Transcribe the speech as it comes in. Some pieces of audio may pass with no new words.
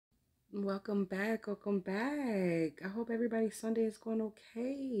Welcome back. Welcome back. I hope everybody's Sunday is going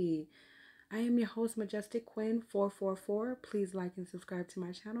okay. I am your host, Majestic Quinn 444. Please like and subscribe to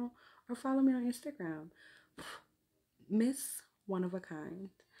my channel or follow me on Instagram, Miss One of a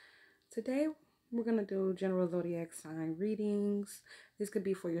Kind. Today, we're going to do general zodiac sign readings. This could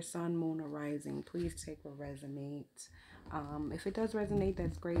be for your sun, moon, or rising. Please take what resonates. If it does resonate,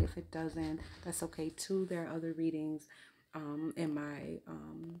 that's great. If it doesn't, that's okay too. There are other readings in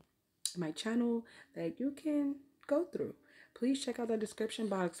my channel that you can go through. Please check out the description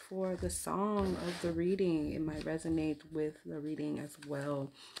box for the song of the reading. It might resonate with the reading as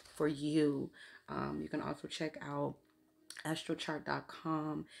well for you. You can also check out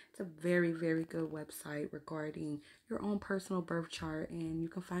astrochart.com. It's a very, very good website regarding your own personal birth chart, and you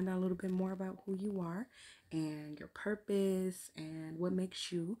can find out a little bit more about who you are and your purpose and what makes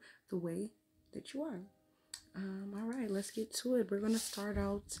you the way that you are. All right, let's get to it. We're going to start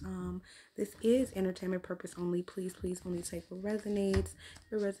out. This is entertainment purpose only. Please, please only take what resonates.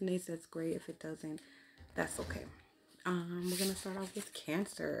 If it resonates, that's great. If it doesn't, that's okay. We're going to start off with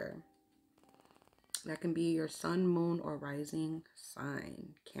Cancer. That can be your sun, moon, or rising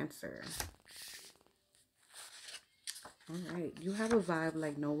sign. Cancer. All right, you have a vibe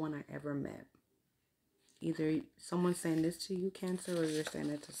like no one I ever met. Either someone's saying this to you, Cancer, or you're saying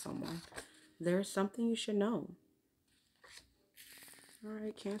it to someone. There's something you should know. All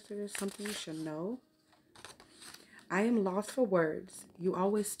right, Cancer, there's something you should know. I am lost for words. You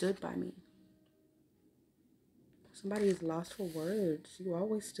always stood by me. Somebody is lost for words. You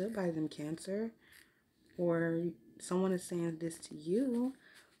always stood by them, Cancer. Or someone is saying this to you.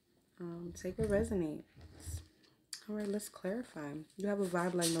 Take what resonates. All right, let's clarify. You have a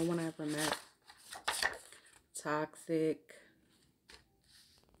vibe like no one I ever met. Toxic.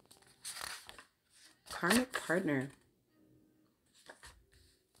 Karmic partner.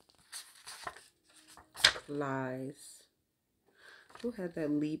 Lies. Who had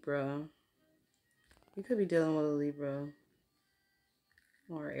that? Libra? You could be dealing with a Libra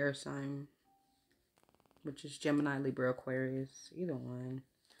or air sign, which is Gemini, Libra, Aquarius, either one.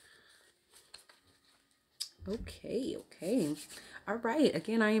 Okay. All right.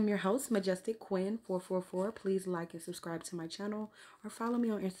 Again, I am your host, Majestic Quinn 444. Please like and subscribe to my channel or follow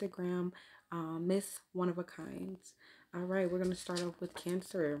me on Instagram, Miss One of a Kind. All right, we're going to start off with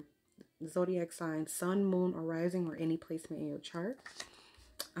Cancer. Zodiac sign, sun, moon, or rising, or any placement in your chart.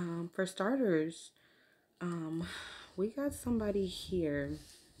 For starters, we got somebody here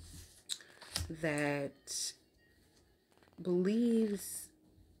that believes,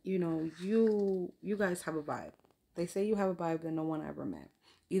 you guys have a vibe. They say you have a vibe that no one ever met.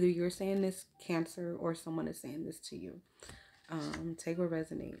 Either you're saying this, Cancer, or someone is saying this to you. Take what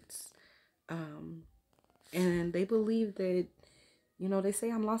resonates. And they believe that, they say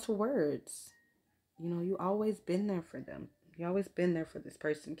I'm lost for words. You always been there for them. You always been there for this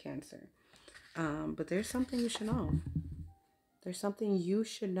person, Cancer. But there's something you should know. There's something you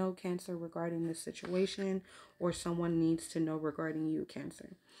should know, Cancer, regarding this situation, or someone needs to know regarding you,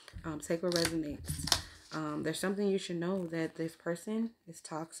 Cancer. Take what resonates. There's something you should know, that this person is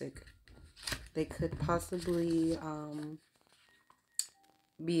toxic. They could possibly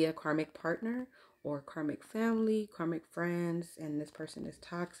be a karmic partner or karmic family, karmic friends, and this person is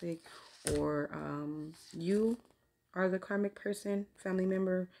toxic, or you are the karmic person, family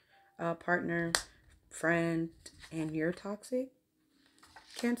member, partner, friend, and you're toxic.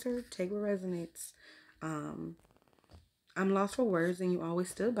 Cancer, take what resonates. I'm lost for words and you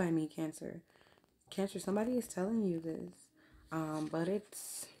always stood by me, Cancer. Cancer, somebody is telling you this, but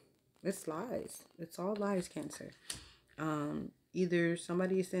it's lies. It's all lies, Cancer. Either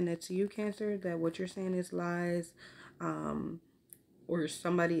somebody is saying that to you, Cancer, that what you're saying is lies, or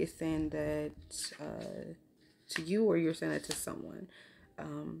somebody is saying that to you, or you're saying it to someone.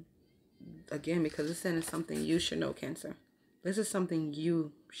 Again, because it's saying something you should know, Cancer. This is something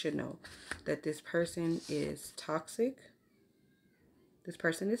you should know, that this person is toxic. This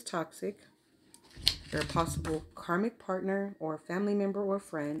person is toxic. They're a possible karmic partner or family member or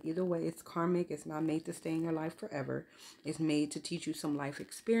friend. Either way, it's karmic. It's not made to stay in your life forever. It's made to teach you some life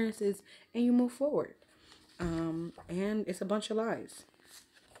experiences and you move forward. And it's a bunch of lies.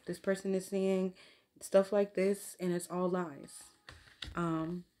 This person is saying stuff like this and it's all lies.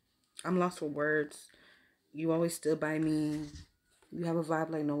 I'm lost for words. You always stood by me. You have a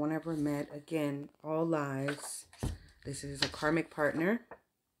vibe like no one ever met. Again, all lies. This is a karmic partner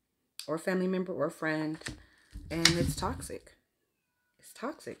or family member or friend, and it's toxic. It's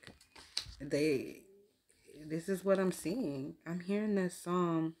toxic. This is what I'm seeing. I'm hearing this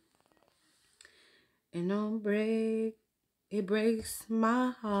song. And don't break It breaks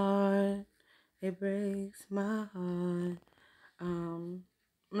my heart. It breaks my heart. I'm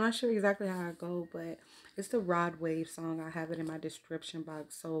not sure exactly how I go, but it's the Rod Wave song. I have it in my description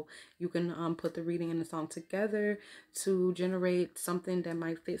box, so you can put the reading and the song together to generate something that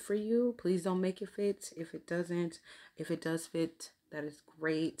might fit for you. Please don't make it fit if it doesn't. If it does fit, that is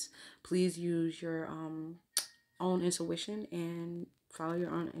great. Please use your own intuition and follow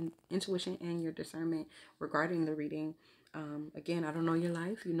your own intuition and your discernment regarding the reading. Again, I don't know your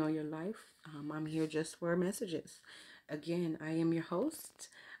life. You know your life. I'm here just for messages. Again, I am your host,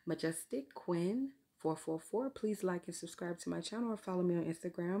 Majestic Quinn 444. Please like and subscribe to my channel or follow me on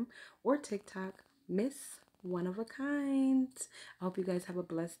Instagram or TikTok, Miss One of a Kind. I hope you guys have a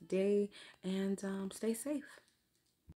blessed day and stay safe.